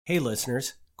Hey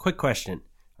listeners, quick question.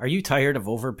 Are you tired of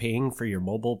overpaying for your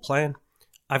mobile plan?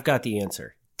 I've got the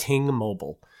answer. Ting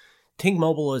Mobile. Ting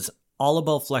Mobile is all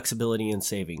about flexibility and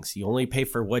savings. You only pay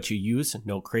for what you use,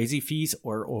 no crazy fees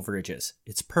or overages.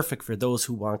 It's perfect for those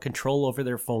who want control over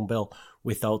their phone bill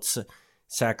without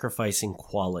sacrificing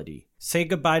quality. Say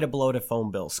goodbye to bloated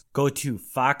phone bills. Go to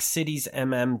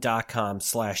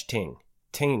foxcitiesmm.com/ting.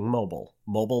 Ting Mobile.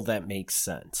 Mobile that makes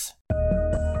sense.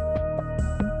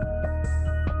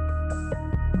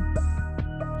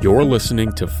 You're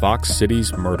listening to Fox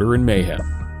Cities Murder and Mayhem,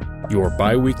 your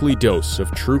bi-weekly dose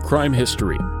of true crime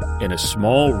history in a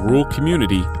small rural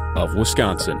community of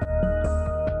Wisconsin.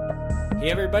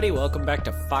 Hey everybody, welcome back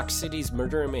to Fox Cities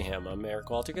Murder and Mayhem. I'm Eric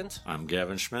Walterkins. I'm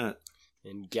Gavin Schmidt.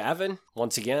 And Gavin,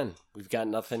 once again, we've got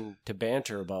nothing to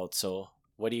banter about, so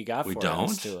what do you got for us? We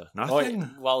don't?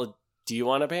 Nothing? Well, do you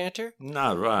want to banter?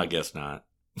 No, well, I guess not.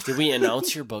 Did we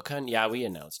announce your book on? Yeah, we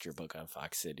announced your book on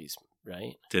Fox Cities,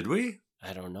 right? Did we?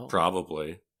 I don't know.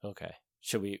 Probably. Okay.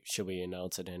 Should we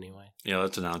announce it anyway? Yeah,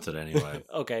 let's announce it anyway.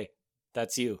 Okay.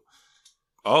 That's you.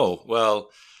 Oh, well,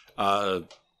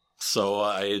 so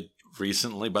I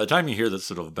recently, by the time you hear this,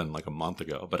 it'll have been like a month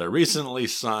ago, but I recently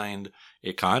signed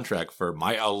a contract for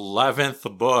my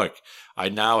 11th book. I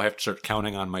now have to start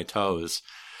counting on my toes.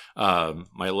 My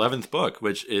 11th book,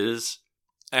 which is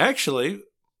actually,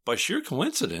 by sheer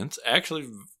coincidence, actually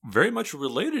very much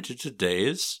related to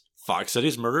today's Fox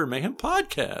Cities Murder and Mayhem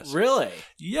podcast. Really?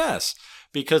 Yes,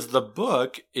 because the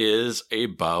book is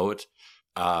about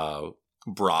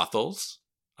brothels,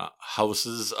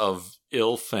 houses of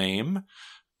ill fame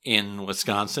in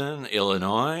Wisconsin,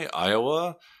 Illinois,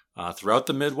 Iowa, throughout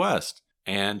the Midwest.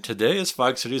 And today's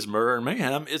Fox Cities Murder and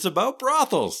Mayhem is about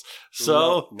brothels.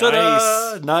 So,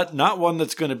 nice. Not one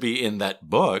that's going to be in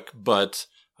that book, but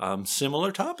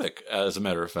similar topic, as a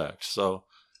matter of fact. So,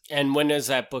 and when does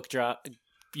that book drop?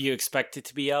 You expect it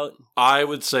to be out? I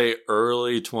would say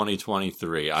early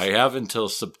 2023. I have until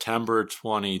September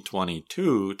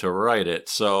 2022 to write it.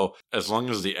 So as long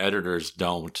as the editors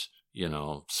don't,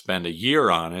 spend a year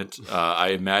on it, I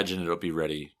imagine it'll be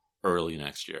ready early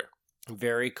next year.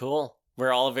 Very cool.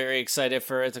 We're all very excited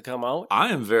for it to come out. I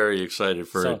am very excited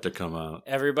for it to come out.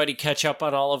 Everybody catch up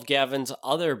on all of Gavin's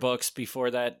other books before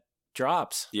that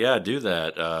drops. Yeah, do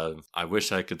that. I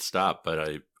wish I could stop,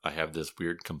 but I have this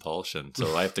weird compulsion,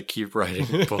 so I have to keep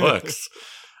writing books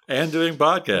and doing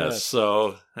podcasts. Yes.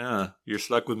 So, yeah, you're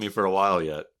stuck with me for a while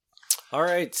yet. All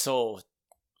right, so,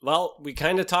 well, we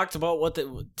kind of talked about what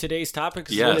today's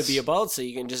topic is going to be about, so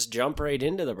you can just jump right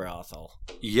into the brothel.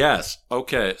 Yes.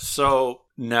 Okay, so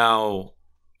now,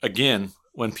 again,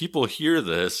 when people hear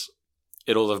this,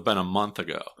 it'll have been a month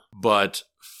ago. But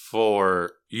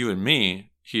for you and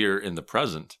me here in the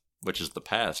present, which is the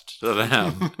past to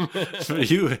them.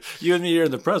 you and me are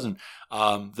in the present.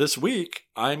 This week,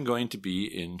 I'm going to be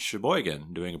in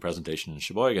Sheboygan, doing a presentation in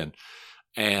Sheboygan.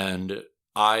 And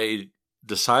I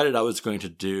decided I was going to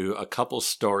do a couple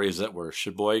stories that were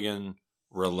Sheboygan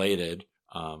related.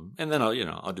 And then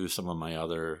I'll do some of my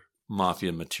other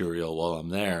mafia material while I'm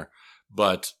there.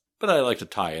 But I like to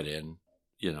tie it in,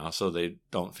 so they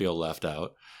don't feel left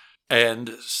out.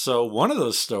 And so one of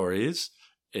those stories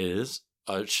is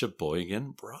a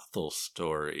Sheboygan brothel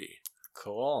story.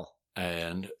 Cool.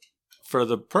 And for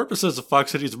the purposes of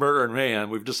Fox Cities Murder and Mayhem,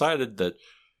 we've decided that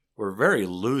we're very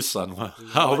loose on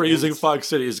how we're using Fox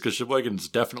Cities, because Sheboygan's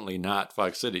definitely not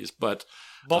Fox Cities. But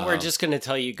we're just going to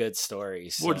tell you good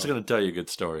stories. So. We're just going to tell you good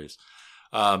stories.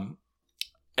 And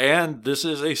this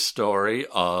is a story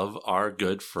of our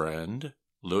good friend,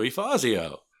 Louis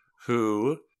Fazio,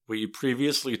 who we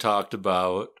previously talked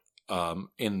about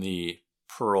in the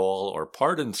parole or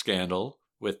pardon scandal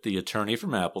with the attorney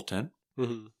from Appleton,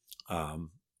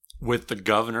 with the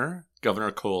Governor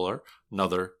Kohler,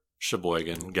 another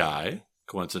Sheboygan guy,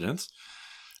 coincidence,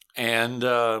 and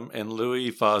Louis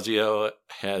Fazio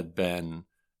had been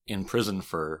in prison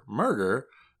for murder.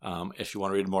 If you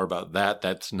want to read more about that,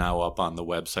 that's now up on the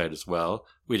website as well.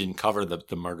 We didn't cover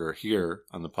the murder here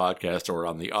on the podcast or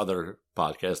on the other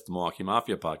podcast, the Milwaukee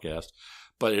Mafia podcast,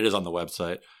 but it is on the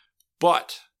website.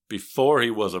 But before he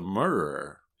was a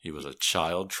murderer, he was a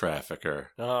child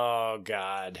trafficker. Oh,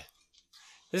 God.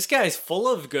 This guy's full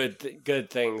of good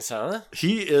things, huh?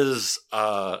 He is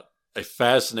a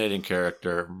fascinating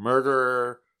character.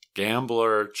 Murderer,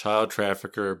 gambler, child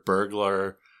trafficker,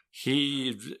 burglar.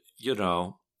 He,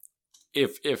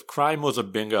 if crime was a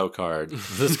bingo card,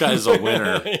 this guy's a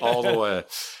winner all the way.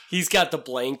 He's got the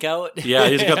blank out. Yeah,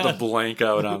 he's got the blank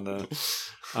out on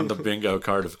the bingo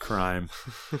card of crime.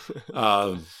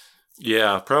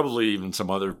 Yeah, probably even some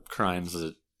other crimes.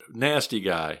 Nasty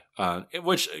guy.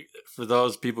 Which, for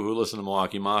those people who listen to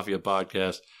Milwaukee Mafia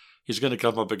podcast, he's going to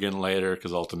come up again later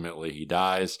because ultimately he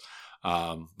dies.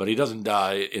 But he doesn't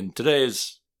die in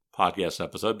today's podcast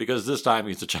episode because this time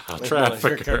he's a child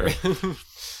trafficker.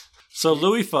 So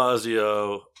Louis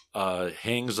Fazio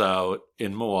hangs out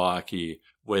in Milwaukee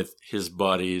with his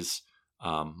buddies,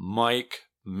 Mike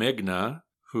Migna,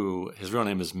 who his real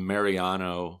name is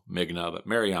Mariano Migna, but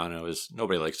Mariano is,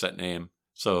 nobody likes that name.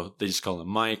 So they just call him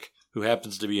Mike, who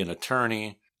happens to be an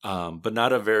attorney, but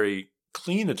not a very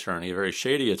clean attorney, a very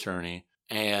shady attorney.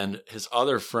 And his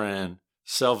other friend,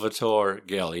 Salvatore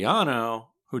Galliano,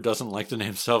 who doesn't like the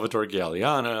name Salvatore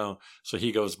Galliano, so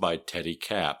he goes by Teddy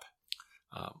Cap.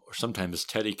 Or sometimes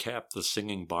Teddy Cap, the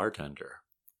singing bartender,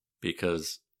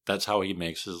 because that's how he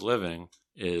makes his living,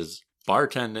 is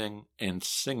bartending and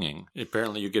singing.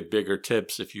 Apparently you get bigger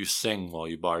tips if you sing while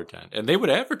you bartend. And they would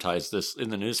advertise this in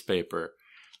the newspaper.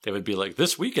 They would be like,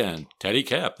 this weekend, Teddy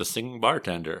Cap, the singing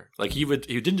bartender. Like he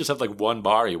didn't just have like one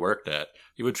bar he worked at.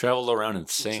 He would travel around and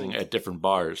sing at different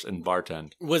bars and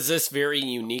bartend. Was this very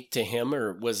unique to him,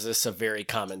 or was this a very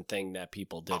common thing that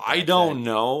people did? I don't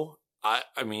know.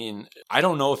 I mean, I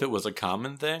don't know if it was a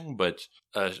common thing, but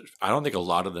I don't think a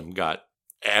lot of them got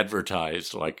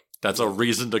advertised like that's a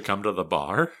reason to come to the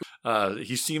bar.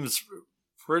 He seems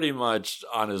pretty much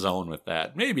on his own with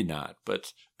that. Maybe not,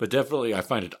 but definitely I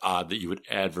find it odd that you would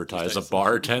advertise a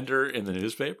bartender in the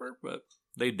newspaper, but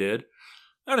they did.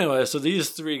 Anyway, so these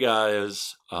three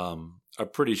guys are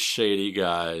pretty shady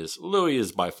guys. Louis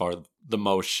is by far the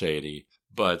most shady,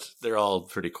 but they're all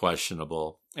pretty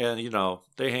questionable. And, you know,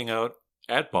 they hang out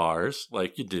at bars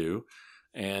like you do.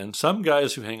 And some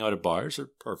guys who hang out at bars are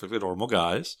perfectly normal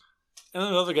guys. And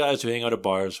then other guys who hang out at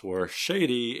bars who are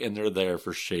shady, and they're there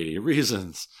for shady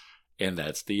reasons. And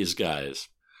that's these guys.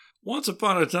 Once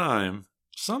upon a time,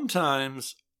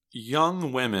 sometimes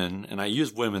young women, and I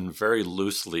use women very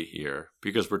loosely here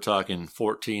because we're talking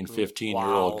 14,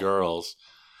 15-year-old girls,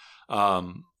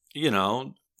 you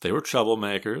know, they were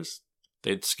troublemakers.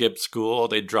 They'd skip school,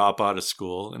 they'd drop out of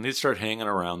school, and they'd start hanging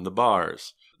around the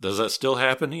bars. Does that still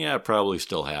happen? Yeah, it probably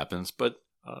still happens, but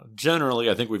generally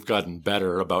I think we've gotten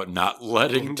better about not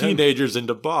letting teenagers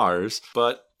into bars,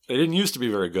 but they didn't used to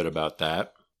be very good about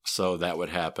that, so that would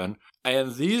happen.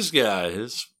 And these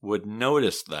guys would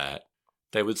notice that.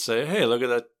 They would say, hey, look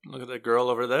at that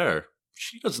girl over there.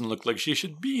 She doesn't look like she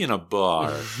should be in a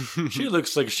bar. She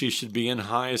looks like she should be in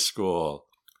high school.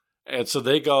 And so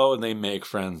they go and they make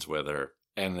friends with her.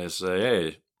 And they say,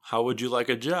 hey, how would you like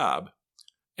a job?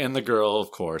 And the girl,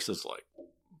 of course, is like,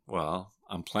 well,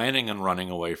 I'm planning on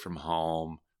running away from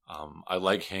home. I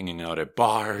like hanging out at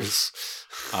bars.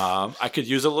 I could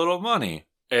use a little money.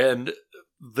 And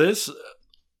this,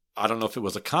 I don't know if it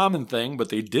was a common thing, but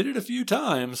they did it a few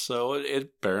times. So it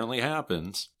apparently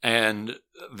happens. And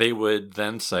they would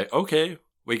then say, okay,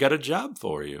 we got a job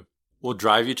for you. We'll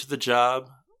drive you to the job.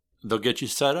 They'll get you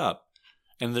set up.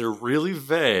 And they're really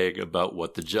vague about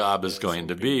what the job is going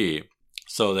to be.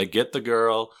 So they get the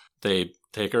girl, they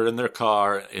take her in their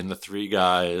car, and the three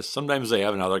guys, sometimes they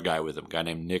have another guy with them, a guy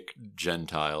named Nick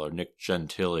Gentile or Nick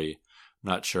Gentili.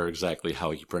 Not sure exactly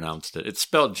how he pronounced it. It's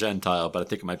spelled Gentile, but I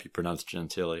think it might be pronounced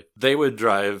Gentili. They would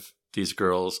drive these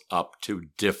girls up to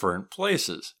different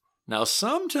places. Now,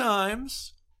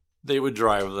 sometimes they would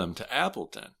drive them to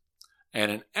Appleton.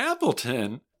 And in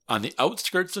Appleton, on the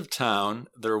outskirts of town,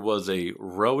 there was a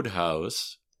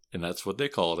roadhouse, and that's what they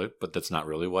called it, but that's not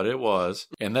really what it was.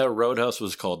 And that roadhouse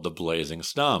was called the Blazing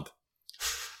Stump.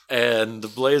 And the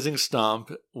Blazing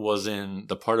Stump was in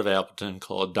the part of Appleton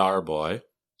called Darboy.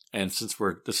 And since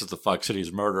this is the Fox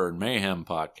Cities Murder and Mayhem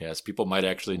podcast, people might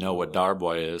actually know what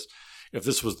Darboy is. If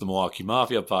this was the Milwaukee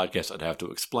Mafia podcast, I'd have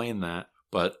to explain that.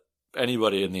 But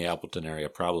anybody in the Appleton area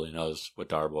probably knows what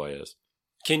Darboy is.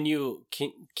 Can you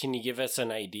give us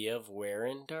an idea of where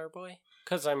in Darboy?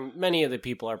 Because many of the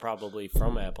people are probably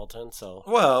from Appleton, so.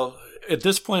 Well, at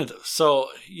this point,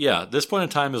 this point in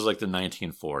time is like the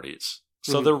 1940s.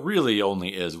 So there really only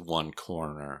is one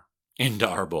corner in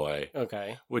Darboy.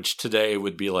 Okay. Which today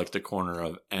would be like the corner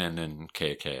of N and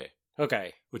KK.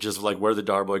 Okay. Which is like where the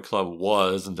Darboy Club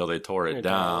was until they tore it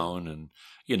down. And,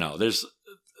 you know, there's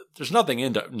nothing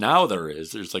in there. Now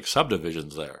there's like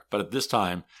subdivisions there. But at this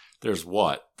time, there's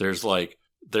what? There's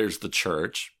the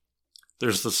church,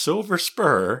 there's the Silver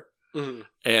Spur,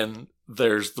 and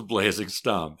there's the Blazing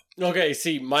Stump. Okay,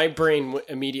 see, my brain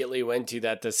immediately went to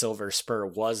that the Silver Spur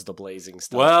was the Blazing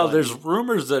Stump. Well, there's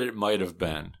rumors that it might have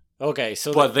been. Okay,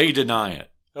 so but they deny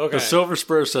it. Okay. The Silver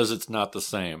Spur says it's not the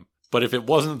same. But if it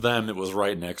wasn't them, it was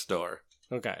right next door.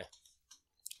 Okay.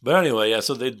 But anyway, yeah,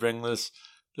 so they'd bring this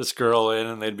girl in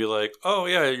and they'd be like, oh,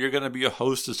 yeah, you're going to be a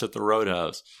hostess at the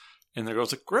Roadhouse. And the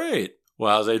girl's like, great.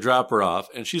 Well, they drop her off,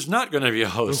 and she's not going to be a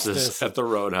hostess at the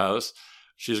Roadhouse.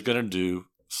 She's going to do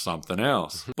something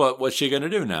else. But what's she going to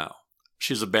do now?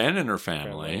 She's abandoned her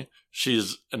family.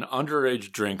 She's an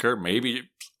underage drinker, maybe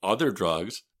other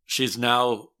drugs. She's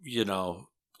now,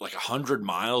 like 100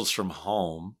 miles from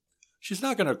home. She's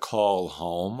not going to call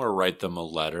home or write them a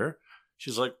letter.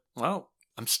 She's like, well,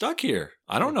 I'm stuck here.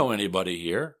 I don't know anybody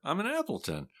here. I'm in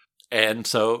Appleton. And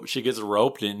so she gets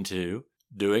roped into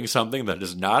doing something that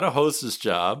is not a hostess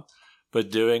job, but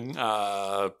doing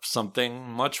something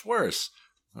much worse.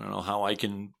 I don't know how I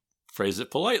can phrase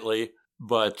it politely,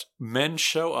 but men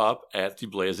show up at the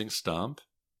Blazing Stump.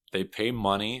 They pay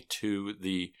money to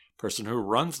the person who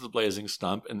runs the Blazing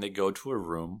Stump, and they go to a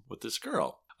room with this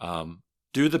girl.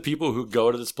 Do the people who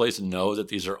go to this place know that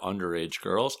these are underage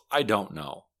girls? I don't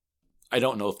know. I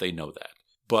don't know if they know that.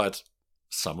 But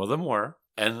some of them were.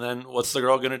 And then what's the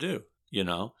girl going to do?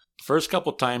 The first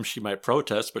couple times she might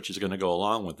protest, but she's going to go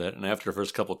along with it. And after the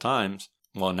first couple times,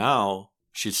 well, now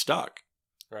she's stuck.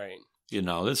 Right.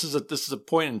 This is a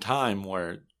point in time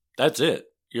where that's it.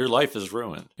 Your life is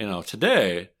ruined.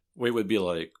 Today we would be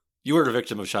like, you were a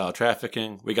victim of child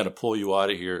trafficking. We got to pull you out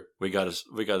of here. We got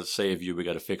to save you. We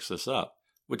got to fix this up,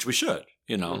 which we should.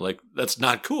 Like that's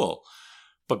not cool.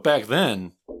 But back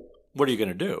then, what are you going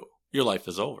to do? Your life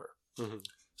is over. Mm-hmm.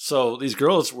 So these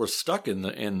girls were stuck in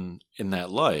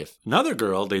that life. Another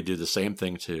girl, they do the same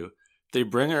thing to. They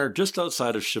bring her just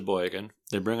outside of Sheboygan.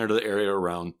 They bring her to the area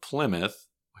around Plymouth,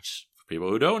 which for people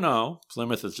who don't know,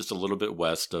 Plymouth is just a little bit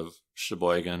west of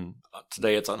Sheboygan.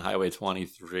 Today it's on Highway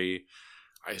 23.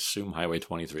 I assume Highway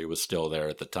 23 was still there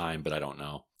at the time, but I don't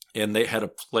know. And they had a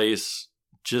place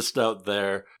just out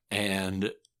there,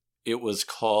 and it was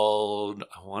called,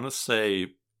 I want to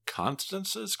say,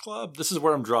 Constance's Club. This is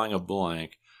where I'm drawing a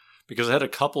blank, because it had a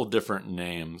couple different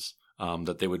names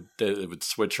that they would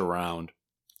switch around.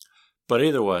 But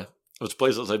either way, it was a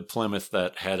place outside Plymouth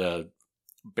that had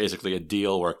basically a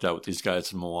deal worked out with these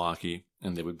guys in Milwaukee,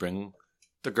 and they would bring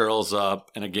the girls up,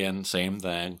 and again, same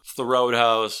thing. It's the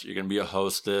Roadhouse. You're going to be a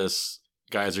hostess.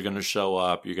 Guys are going to show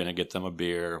up. You're going to get them a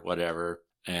beer, whatever.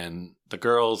 And the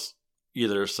girls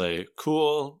either say,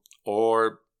 cool,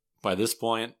 or by this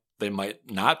point, they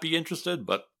might not be interested,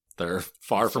 but they're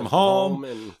far from home.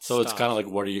 And so it's kind of like,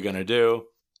 what are you going to do?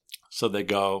 So they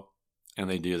go, and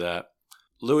they do that.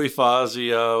 Louis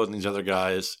Fazio and these other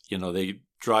guys, they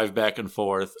drive back and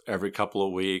forth every couple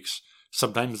of weeks.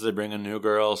 Sometimes they bring a new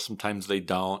girl. Sometimes they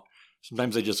don't.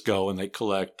 Sometimes they just go and they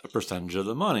collect a percentage of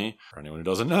the money. For anyone who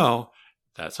doesn't know,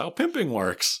 that's how pimping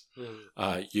works.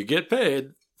 You get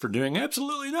paid for doing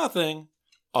absolutely nothing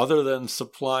other than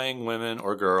supplying women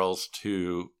or girls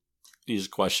to these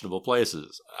questionable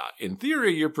places. In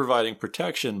theory, you're providing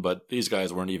protection, but these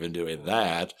guys weren't even doing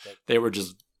that. They were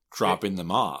just dropping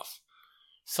them off.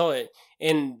 So,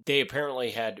 and they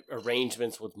apparently had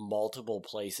arrangements with multiple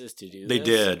places to do this. They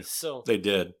did. So they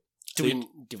did. Do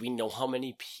we know how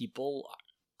many people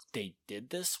they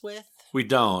did this with? We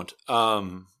don't.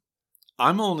 I'm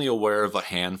only aware of a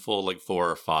handful, like 4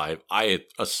 or 5. I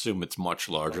assume it's much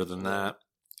larger than that.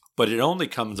 But it only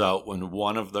comes out when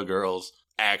one of the girls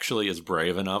actually is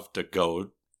brave enough to go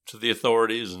to the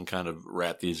authorities and kind of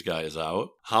rat these guys out.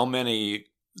 How many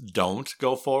don't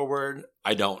go forward,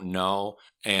 I don't know.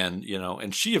 And,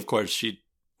 and she, of course,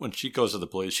 when she goes to the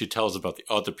police, she tells about the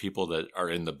other people that are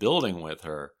in the building with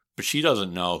her, but she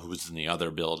doesn't know who's in the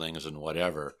other buildings and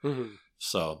whatever. Mm-hmm.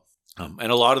 So,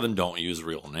 and a lot of them don't use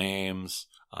real names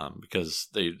because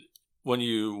when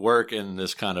you work in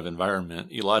this kind of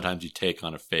environment, a lot of times you take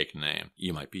on a fake name.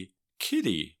 You might be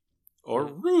Kitty or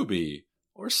Ruby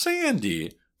or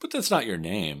Sandy, but that's not your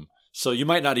name. So you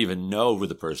might not even know who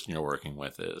the person you're working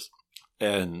with is.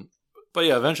 But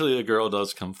yeah, eventually the girl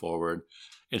does come forward,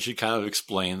 and she kind of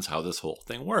explains how this whole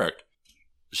thing worked.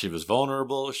 She was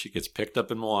vulnerable. She gets picked up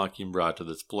in Milwaukee and brought to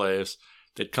this place.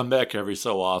 They'd come back every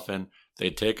so often.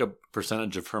 They'd take a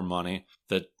percentage of her money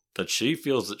that she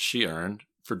feels that she earned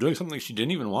for doing something she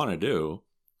didn't even want to do.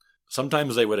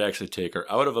 Sometimes they would actually take her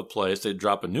out of a place. They'd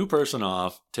drop a new person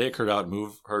off, take her out,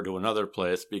 move her to another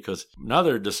place, because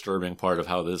another disturbing part of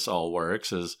how this all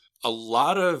works is a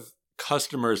lot of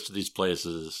customers to these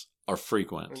places are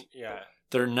frequent. Yeah.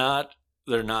 They're not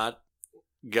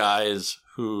guys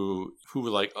who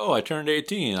like, oh, I turned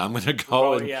 18. I'm going to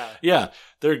go. Yeah.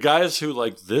 They're guys who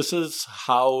like, this is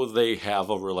how they have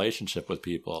a relationship with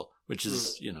people, which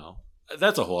is,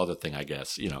 that's a whole other thing, I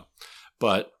guess,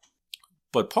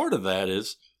 But part of that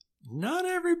is not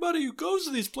everybody who goes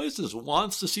to these places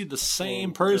wants to see the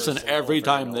same person every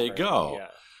time they go. Yeah.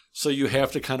 So you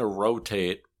have to kind of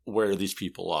rotate where these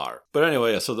people are. But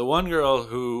anyway, so the one girl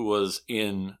who was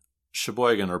in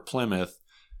Sheboygan or Plymouth,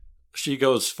 she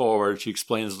goes forward. She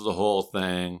explains the whole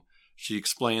thing. She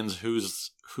explains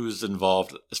who's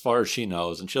involved as far as she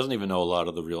knows, and she doesn't even know a lot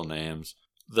of the real names.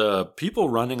 The people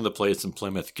running the place in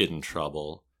Plymouth get in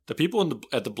trouble. The people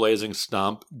at the Blazing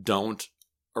Stump don't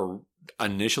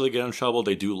initially get in trouble.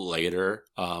 They do later.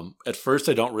 At first,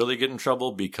 they don't really get in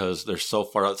trouble because they're so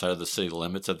far outside of the city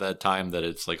limits at that time that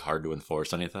it's like hard to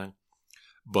enforce anything.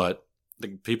 But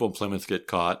the people in Plymouth get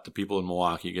caught. The people in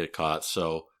Milwaukee get caught.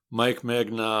 So Mike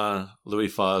Migna, Louis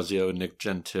Fazio, Nick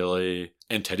Gentili,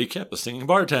 and Teddy Cap, the singing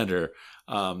bartender,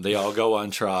 they all go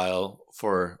on trial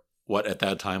for what at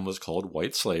that time was called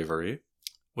white slavery,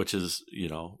 which is,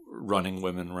 running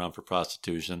women around for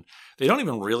prostitution. They don't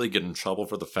even really get in trouble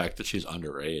for the fact that she's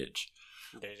underage.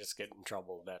 They just get in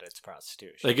trouble that it's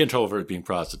prostitution. They get in trouble for it being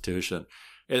prostitution.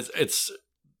 It's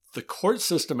the court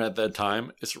system at that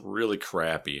time is really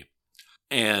crappy.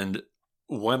 And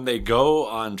when they go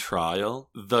on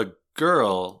trial, the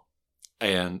girl,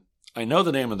 and I know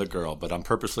the name of the girl, but I'm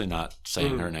purposely not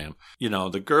saying her name.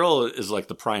 The girl is like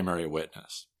the primary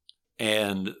witness.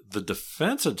 And the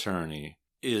defense attorney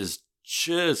is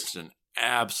just an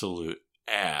absolute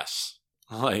ass.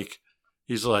 Like,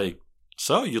 he's like,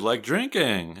 so you like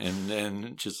drinking?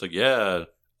 And she's like, yeah.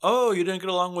 Oh, you didn't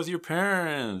get along with your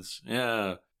parents?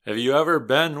 Yeah. Have you ever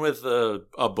been with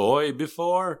a boy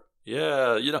before?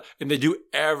 Yeah. And they do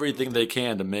everything they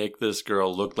can to make this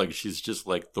girl look like she's just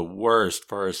like the worst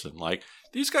person. Like,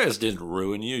 these guys didn't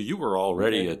ruin you. You were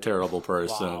already a terrible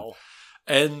person. Wow.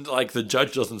 And like the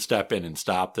judge doesn't step in and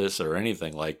stop this or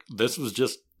anything. Like, this was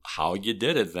just how you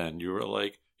did it then. You were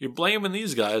like, you're blaming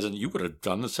these guys and you would have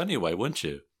done this anyway, wouldn't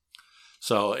you?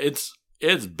 So it's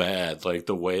bad, like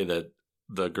the way that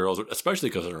the girls, especially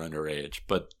because they're underage,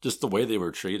 but just the way they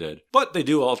were treated. But they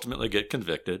do ultimately get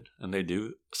convicted and they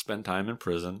do spend time in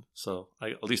prison. So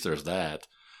at least there's that.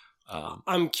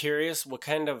 I'm curious,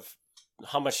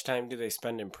 how much time do they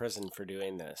spend in prison for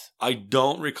doing this? I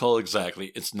don't recall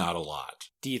exactly. It's not a lot.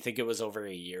 Do you think it was over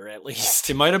a year at least?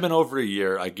 It might have been over a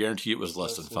year. I guarantee it was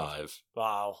less than 5.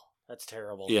 Wow, that's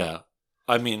terrible. Yeah.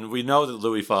 I mean, we know that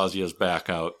Louis Fazio's back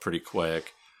out pretty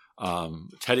quick.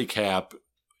 Teddy Cap,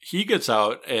 he gets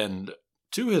out, and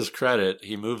to his credit,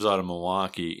 he moves out of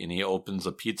Milwaukee and he opens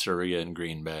a pizzeria in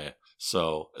Green Bay.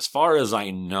 So as far as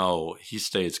I know, he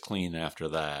stays clean after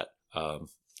that.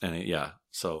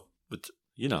 But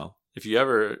if you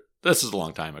ever, this is a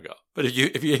long time ago, but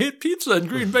if you hit pizza in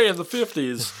Green Bay in the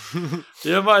 50s,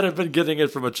 you might have been getting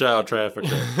it from a child trafficker.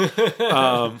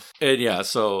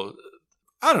 So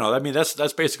I don't know. I mean,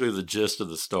 that's basically the gist of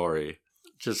the story.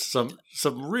 Just some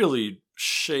really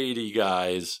shady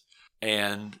guys,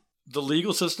 and the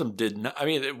legal system did not. I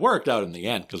mean, it worked out in the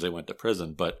end because they went to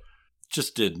prison, but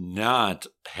just did not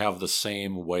have the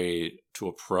same way to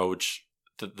approach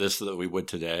this that we would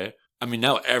today. I mean,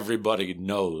 now everybody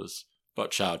knows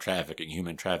about child trafficking,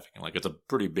 human trafficking. Like, it's a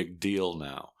pretty big deal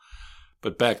now.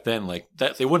 But back then, like,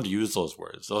 that they wouldn't use those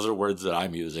words. Those are words that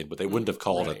I'm using, but they wouldn't have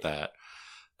called it that.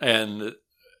 And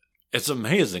it's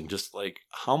amazing just, like,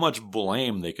 how much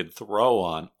blame they could throw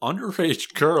on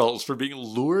underage girls for being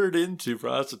lured into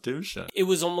prostitution. It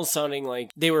was almost sounding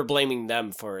like they were blaming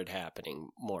them for it happening,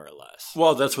 more or less.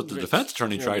 Well, that's what the defense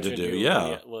attorney tried to do, yeah.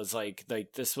 It was like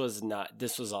this was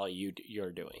all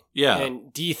you're doing. Yeah.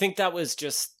 And do you think that was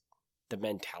just the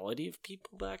mentality of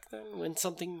people back then when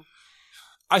something...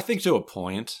 I think to a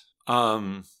point.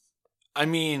 I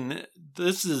mean,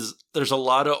 there's a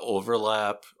lot of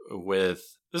overlap with...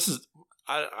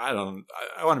 I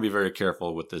want to be very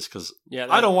careful with this because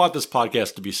I don't want this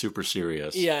podcast to be super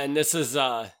serious. Yeah, and this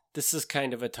is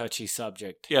kind of a touchy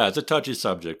subject. Yeah, it's a touchy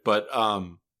subject, but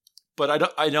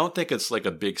I don't think it's like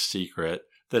a big secret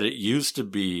that it used to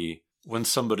be when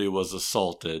somebody was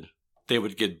assaulted, they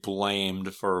would get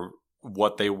blamed for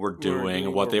what they were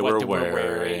doing, what they were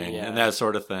wearing, and that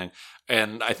sort of thing.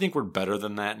 And I think we're better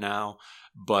than that now,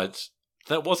 but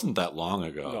that wasn't that long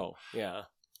ago. No, yeah.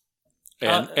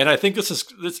 And I think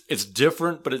it's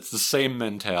different, but it's the same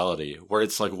mentality where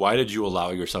it's like, why did you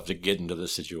allow yourself to get into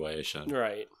this situation?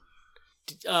 Right.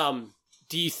 Do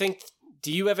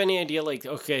you have any idea, like,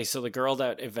 okay, so the girl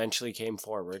that eventually came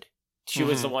forward, she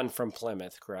was the one from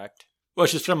Plymouth, correct? Well,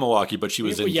 she's from Milwaukee, but she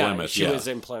was in Plymouth. She was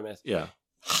in Plymouth. Yeah.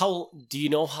 Do you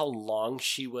know how long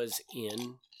she was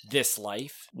in this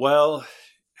life? Well,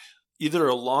 either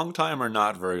a long time or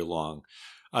not very long.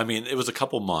 I mean, it was a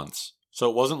couple months. So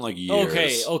it wasn't like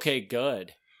years. Okay,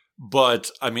 good.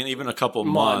 But I mean, even a couple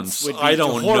months, would be I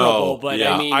don't horrible, know. But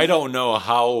yeah, I mean, I don't know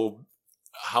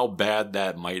how bad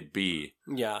that might be.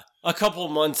 Yeah, a couple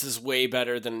months is way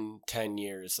better than 10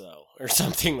 years, though, or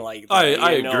something like that.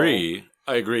 I agree.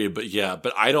 I agree, but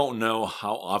I don't know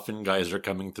how often guys are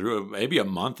coming through. Maybe a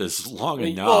month is long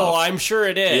enough. Oh, I'm sure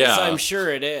it is. Yeah. I'm sure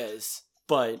it is.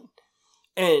 But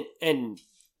and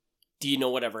do you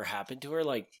know whatever happened to her?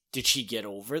 Like, did she get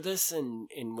over this and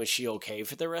was she okay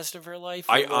for the rest of her life?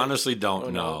 I honestly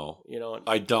don't know. You know,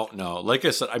 I don't know. Like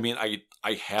I said, I mean,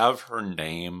 I have her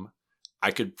name.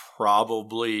 I could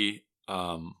probably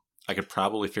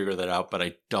figure that out, but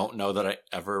I don't know that I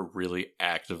ever really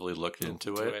actively looked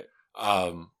into it.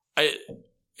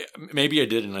 Maybe I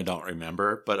did and I don't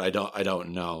remember, but I don't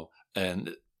know.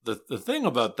 And the thing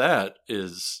about that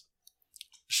is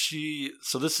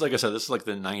so this is, like I said, this is like it's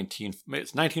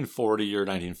 1940 or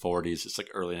 1940s. It's like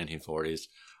early 1940s.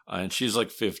 And she's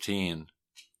like 15.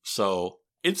 So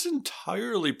it's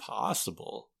entirely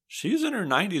possible she's in her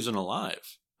 90s and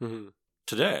alive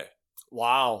today.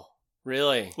 Wow.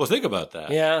 Really? Well, think about that.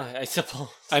 Yeah, I suppose.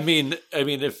 I mean,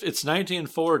 if it's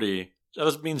 1940,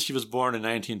 that means she was born in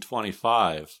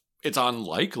 1925. It's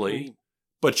unlikely,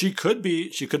 but she could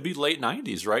be late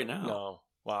 90s right now. No.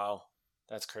 Wow.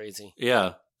 That's crazy.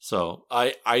 Yeah. So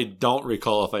I don't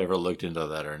recall if I ever looked into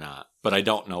that or not, but I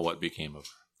don't know what became of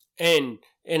her.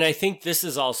 And I think this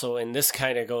is also, and this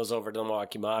kind of goes over to the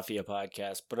Milwaukee Mafia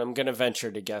podcast, but I'm going to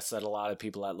venture to guess that a lot of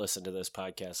people that listen to this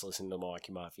podcast listen to the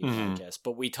Milwaukee Mafia podcast.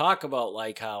 But we talk about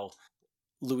like how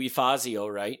Louis Fazio,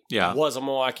 right? Yeah. Was a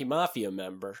Milwaukee Mafia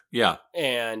member. Yeah.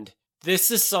 And this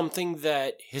is something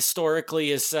that historically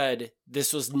is said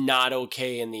this was not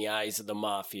okay in the eyes of the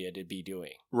Mafia to be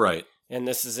doing. Right. And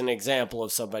this is an example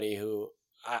of somebody who,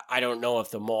 I don't know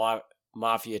if the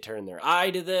Mafia turned their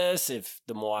eye to this, if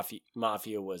the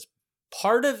Mafia was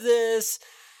part of this,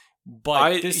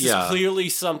 but this is clearly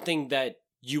something that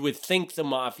you would think the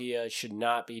Mafia should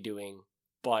not be doing,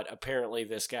 but apparently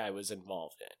this guy was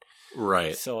involved in.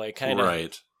 Right. So it kind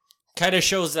of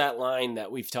shows that line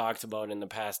that we've talked about in the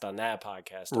past on that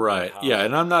podcast. Right. Yeah,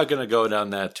 and I'm not going to go down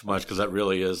that too much because that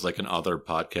really is like an other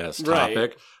podcast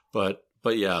topic. Right.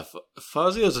 But yeah,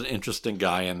 Fazio is an interesting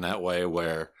guy in that way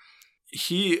where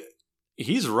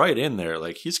he's right in there.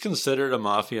 Like, he's considered a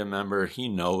Mafia member. He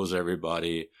knows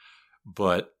everybody.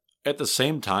 But at the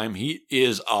same time, he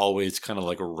is always kind of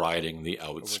like riding the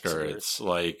outskirts.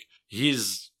 Like,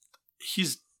 he's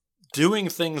doing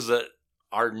things that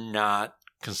are not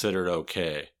considered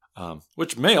okay,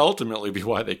 which may ultimately be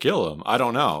why they kill him. I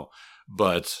don't know.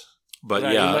 But right,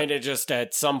 yeah. He might have just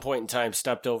at some point in time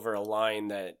stepped over a line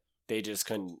that they just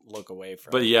couldn't look away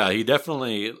from. But yeah, he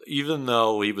definitely, even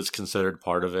though he was considered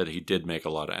part of it, he did make a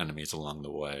lot of enemies along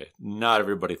the way. Not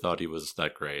everybody thought he was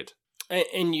that great.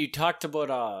 And you talked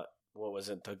about, what was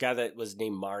it? The guy that was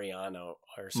named Mariano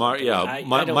or something.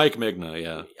 Mike Migna,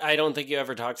 yeah. I don't think you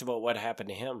ever talked about what happened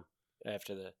to him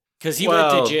after that. Because he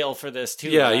went to jail for this too.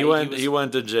 Yeah, right? he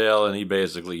went to jail and he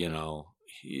basically,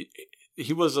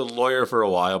 he was a lawyer for a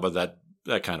while, but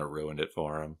that kind of ruined it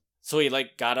for him. So he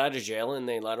got out of jail and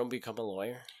they let him become a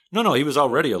lawyer? No, he was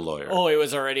already a lawyer. Oh, he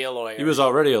was already a lawyer. He was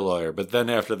already a lawyer, but then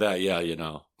after that,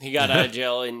 He got out of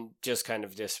jail and just kind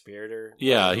of disappeared, or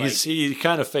he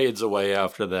kind of fades away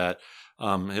after that.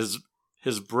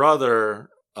 His brother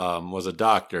was a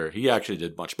doctor. He actually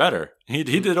did much better. He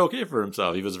did okay for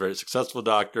himself. He was a very successful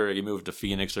doctor. He moved to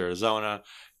Phoenix, Arizona.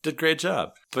 Did a great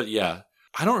job. But yeah,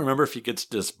 I don't remember if he gets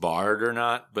disbarred or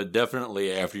not, but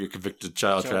definitely after you're convicted of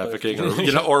child trafficking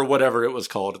or whatever it was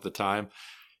called at the time,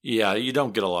 yeah, you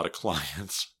don't get a lot of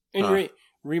clients. And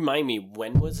remind me,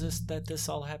 when was this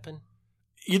all happened?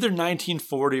 Either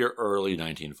 1940 or early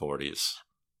 1940s.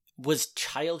 Was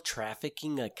child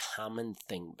trafficking a common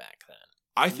thing back then?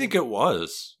 I think it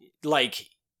was. Like,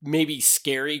 maybe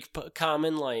scary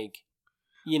common, like,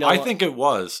 I think it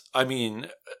was. I mean,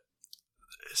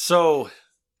 so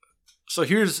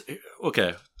here's,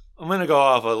 okay, I'm going to go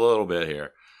off a little bit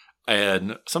here.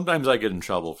 And sometimes I get in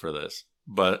trouble for this,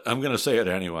 but I'm going to say it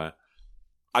anyway.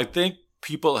 I think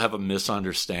people have a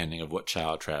misunderstanding of what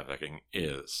child trafficking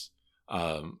is.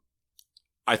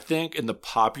 I think in the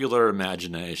popular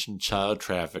imagination, child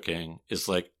trafficking is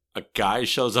like a guy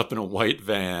shows up in a white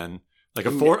van, like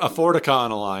a Ford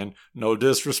Econoline. No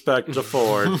disrespect to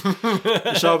Ford.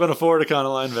 Show up in a Ford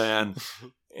Econoline van.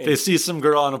 They see some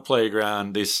girl on a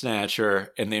playground, they snatch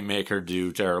her, and they make her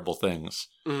do terrible things.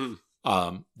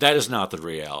 Mm-hmm. That is not the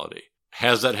reality.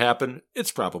 Has that happened?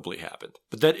 It's probably happened.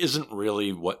 But that isn't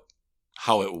really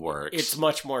how it works. It's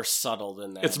much more subtle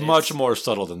than that. It's much more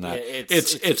subtle than that.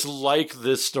 It's like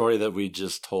this story that we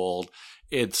just told.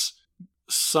 It's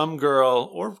some girl,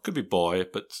 or it could be boy,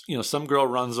 but some girl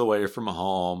runs away from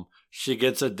home. She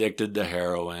gets addicted to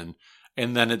heroin.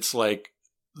 And then it's like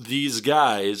these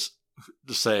guys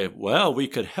to say, well, we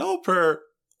could help her,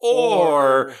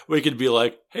 Or we could be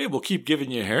like, hey, we'll keep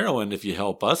giving you heroin if you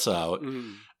help us out.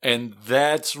 Mm. And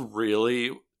that's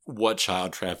really what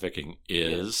child trafficking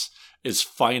is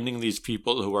finding these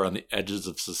people who are on the edges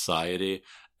of society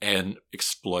and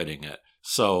exploiting it.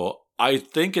 So I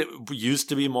think it used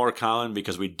to be more common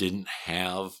because we didn't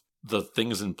have the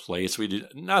things in place. We did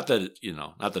not that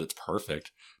it's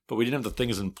perfect, but we didn't have the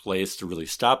things in place to really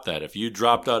stop that. If you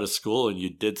dropped out of school and you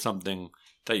did something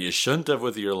that you shouldn't have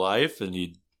with your life and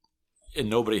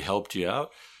nobody helped you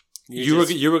out, you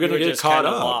were going to get caught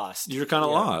up. Lost. You're kind of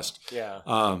lost. Yeah.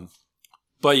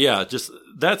 But yeah, just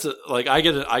that's like I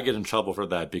get in trouble for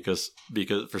that because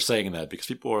for saying that because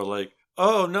people are like,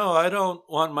 oh no, I don't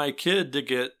want my kid to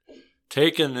get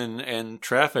taken and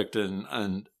trafficked and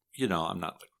I'm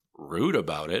not like rude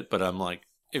about it, but I'm like,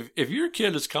 if your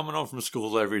kid is coming home from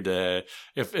school every day,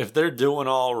 if they're doing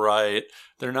all right,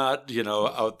 they're not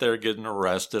out there getting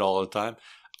arrested all the time,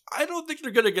 I don't think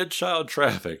they're going to get child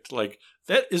trafficked. Like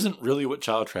that isn't really what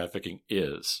child trafficking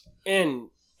is. And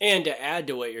to add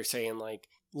to what you're saying, like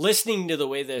listening to the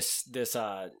way this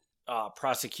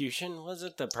prosecution, was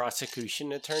it the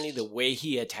prosecution attorney, the way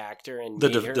he attacked her and the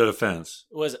defense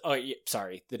was,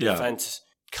 the defense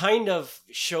kind of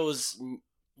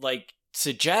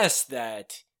suggests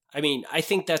that, I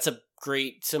think that's a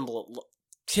great symbol.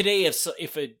 Today,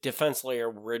 if a defense lawyer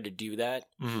were to do that,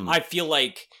 I feel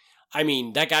like,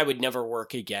 that guy would never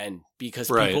work again because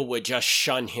people would just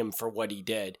shun him for what he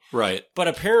did. Right. But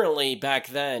apparently back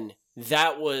then,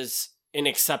 that was an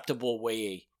acceptable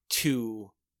way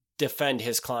to defend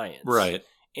his clients. Right.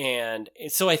 And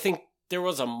so I think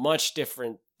there's a much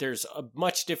different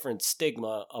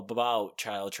stigma about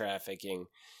child trafficking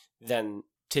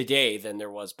today than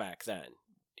there was back then.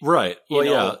 Right.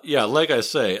 Well, yeah. Like I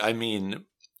say,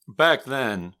 back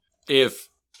then, if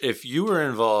you were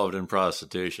involved in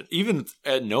prostitution, even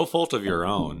at no fault of your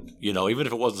own, even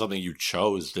if it wasn't something you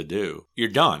chose to do, you're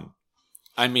done.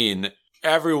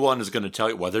 Everyone is going to tell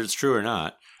you, whether it's true or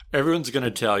not, everyone's going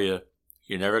to tell you,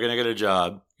 you're never going to get a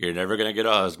job. You're never going to get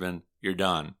a husband. You're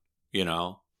done.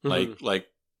 Mm-hmm. Like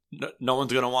no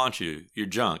one's going to want you. You're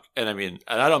junk. And and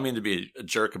I don't mean to be a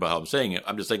jerk about how I'm saying it.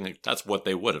 I'm just saying that's what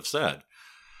they would have said.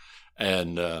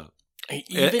 And I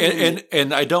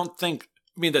don't think,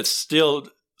 that still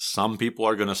some people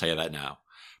are going to say that now,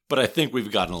 but I think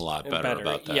we've gotten a lot better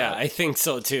about that. Yeah, I think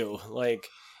so too.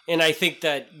 And I think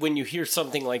that when you hear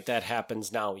something like that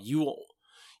happens now,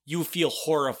 you feel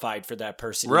horrified for that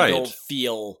person. Right.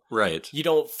 You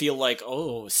don't feel like,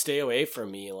 oh, stay away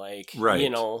from me.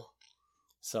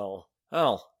 So,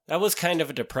 that was kind of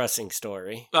a depressing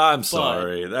story. I'm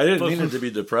sorry. I didn't mean it to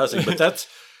be depressing, but that's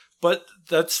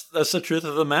the truth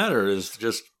of the matter is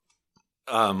just,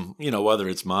 whether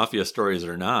it's mafia stories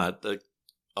or not,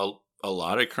 a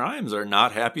lot of crimes are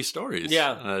not happy stories.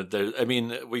 Yeah.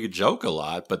 We joke a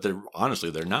lot, but they're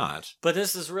not. But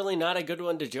this is really not a good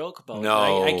one to joke about.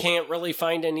 No. I can't really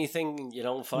find anything,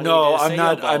 funny No, to say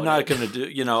I'm not going to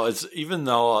do, it's, even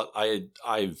though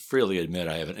I freely admit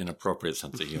I have an inappropriate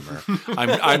sense of humor,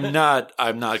 I'm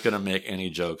not going to make any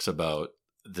jokes about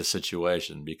the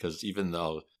situation because even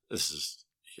though this is,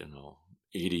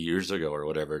 80 years ago or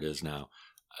whatever it is now,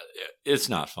 it's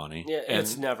not funny. Yeah,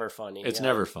 it's never funny. It's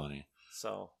never funny.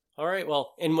 So, all right.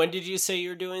 Well, and when did you say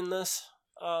you're doing this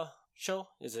show?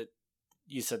 Is it,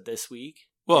 you said this week?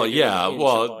 Well, yeah.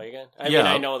 Well,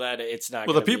 I know that it's not.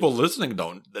 Well, the people listening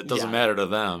it doesn't matter to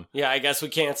them. Yeah, I guess we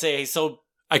can't say, so.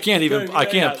 I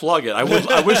can't plug it.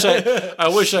 I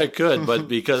wish I could, but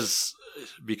because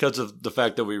of the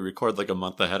fact that we record like a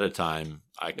month ahead of time,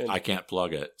 I can't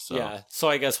plug it. So. Yeah. So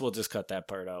I guess we'll just cut that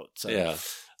part out. So. Yeah.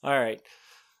 All right.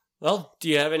 Well, do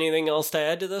you have anything else to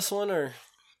add to this one, or?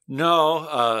 No.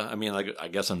 I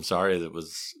guess I'm sorry that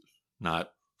was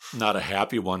not a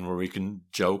happy one where we can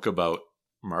joke about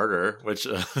murder, which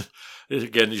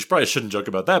again, you probably shouldn't joke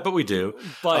about that, but we do.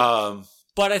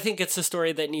 But I think it's a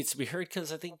story that needs to be heard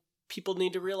because I think people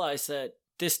need to realize that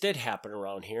this did happen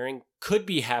around here and could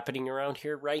be happening around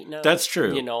here right now. That's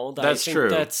true. That's true.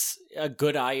 That's a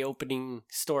good eye-opening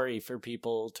story for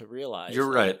people to realize.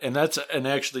 You're right. And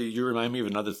actually you remind me of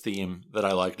another theme that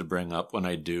I like to bring up when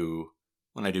I do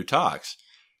talks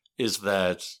is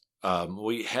that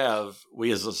we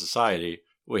as a society,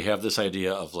 we have this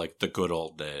idea of like the good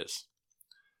old days.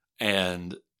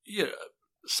 And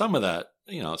some of that,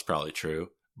 it's probably true,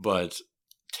 but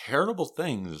terrible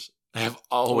things have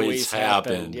always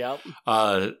happened. Yep.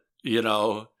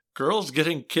 Girls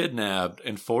getting kidnapped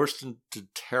and forced into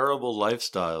terrible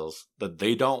lifestyles that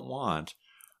they don't want.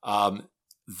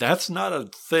 That's not a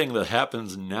thing that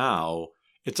happens now.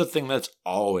 It's a thing that's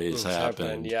always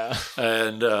happened. Yeah.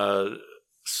 And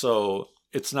so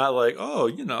it's not like, oh,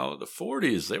 the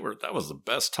 40s, that was the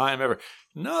best time ever.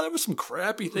 No, there was some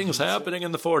crappy things happening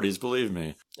in the 40s, believe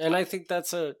me. And I think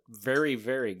that's a very,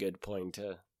 very good point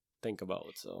to think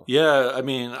about. So yeah, I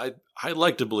mean, I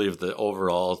like to believe that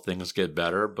overall things get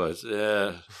better, but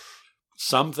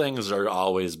some things are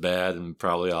always bad and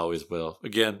probably always will.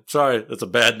 Again, sorry, that's a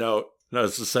bad note. No,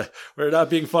 it's just we're not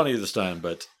being funny this time,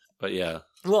 but yeah.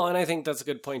 Well, and I think that's a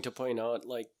good point to point out.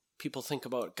 Like, people think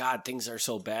about, God, things are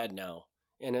so bad now.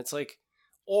 And it's like,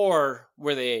 or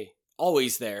were they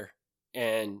always there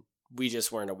and we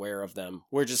just weren't aware of them?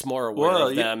 We're just more aware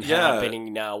of them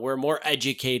happening now. We're more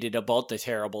educated about the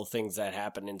terrible things that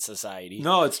happen in society.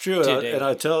 No, it's true.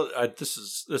 And this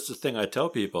is the thing I tell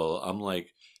people. I'm like,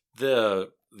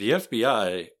 the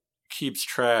FBI keeps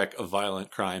track of violent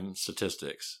crime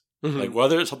statistics. Mm-hmm. Like,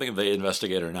 whether it's something they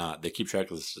investigate or not, they keep track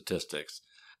of the statistics.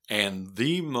 And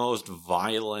the most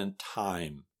violent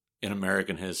time in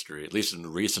American history, at least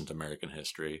in recent American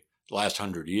history, the last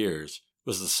 100 years,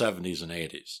 was the 70s and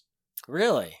 80s.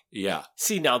 Really? Yeah.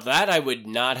 See, now that I would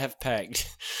not have pegged.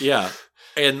 Yeah.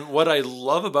 And what I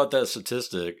love about that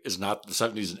statistic is not the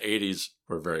 70s and 80s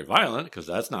were very violent, because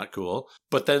that's not cool.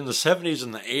 But then the 70s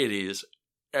and the 80s,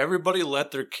 everybody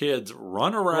let their kids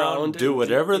run around, do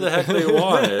whatever the heck they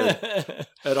wanted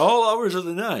at all hours of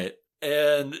the night.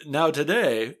 And now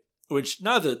today, which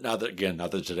not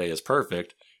that today is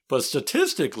perfect, but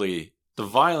statistically, the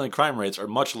violent crime rates are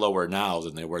much lower now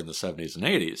than they were in the 70s and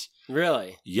 80s.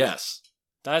 Really? Yes.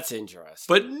 That's interesting.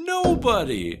 But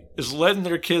nobody is letting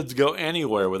their kids go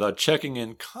anywhere without checking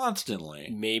in constantly.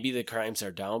 Maybe the crimes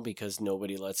are down because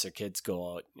nobody lets their kids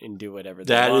go out and do whatever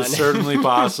they want. That is certainly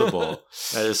possible.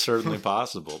 That is certainly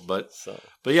possible. But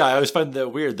yeah, I always find that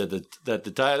weird that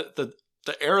the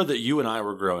era that you and I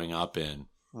were growing up in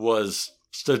was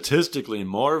statistically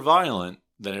more violent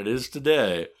than it is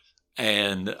today.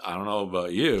 And I don't know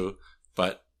about you,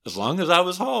 but as long as I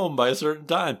was home by a certain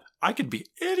time, I could be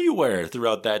anywhere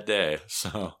throughout that day.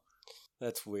 So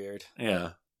that's weird.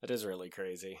 Yeah. That is really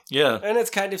crazy. Yeah. And it's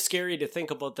kind of scary to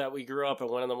think about that we grew up in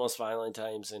one of the most violent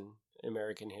times in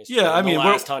American history. Yeah, I mean, the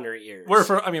last 100 years.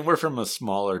 We're from a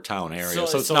smaller town area,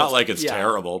 so it's not like it's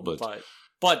terrible,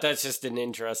 but that's just an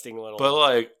interesting little. But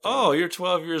like, oh, you're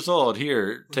 12 years old.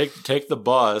 Here, take the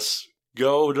bus,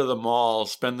 go to the mall,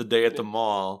 spend the day at the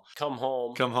mall, come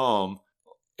home.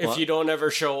 If you don't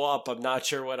ever show up, I'm not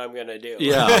sure what I'm gonna do.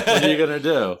 Yeah, what are you gonna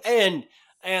do?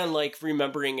 And like,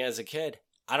 remembering as a kid,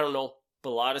 I don't know. But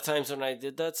a lot of times when I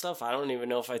did that stuff, I don't even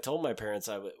know if I told my parents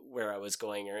where I was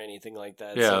going or anything like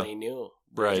that. Yeah. So they knew.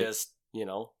 Right.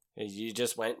 You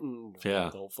just went and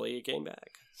hopefully you came back.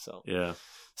 So yeah.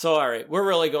 So all right, we're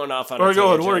really going off on. We're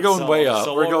going way off.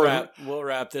 So we'll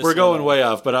wrap this. We're going way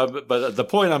off. But the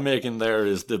point I'm making there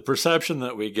is the perception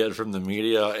that we get from the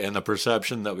media and the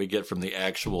perception that we get from the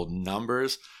actual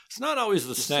numbers. It's not always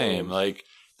the same. Like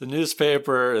the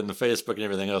newspaper and the Facebook and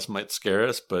everything else might scare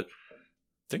us, but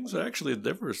things actually,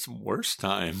 there were some worse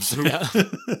times. Yeah.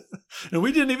 And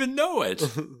we didn't even know it.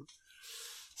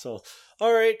 So,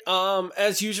 all right.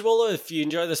 As usual, if you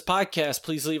enjoy this podcast,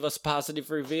 please leave us a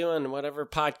positive review on whatever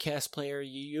podcast player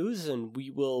you use, and we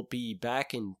will be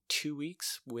back in 2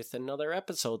 weeks with another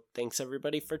episode. Thanks,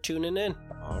 everybody, for tuning in.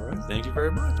 All right. Thank you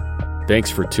very much.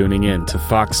 Thanks for tuning in to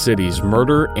Fox Cities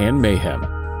Murder and Mayhem.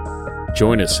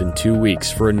 Join us in 2 weeks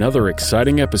for another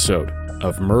exciting episode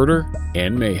of Murder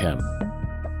and Mayhem.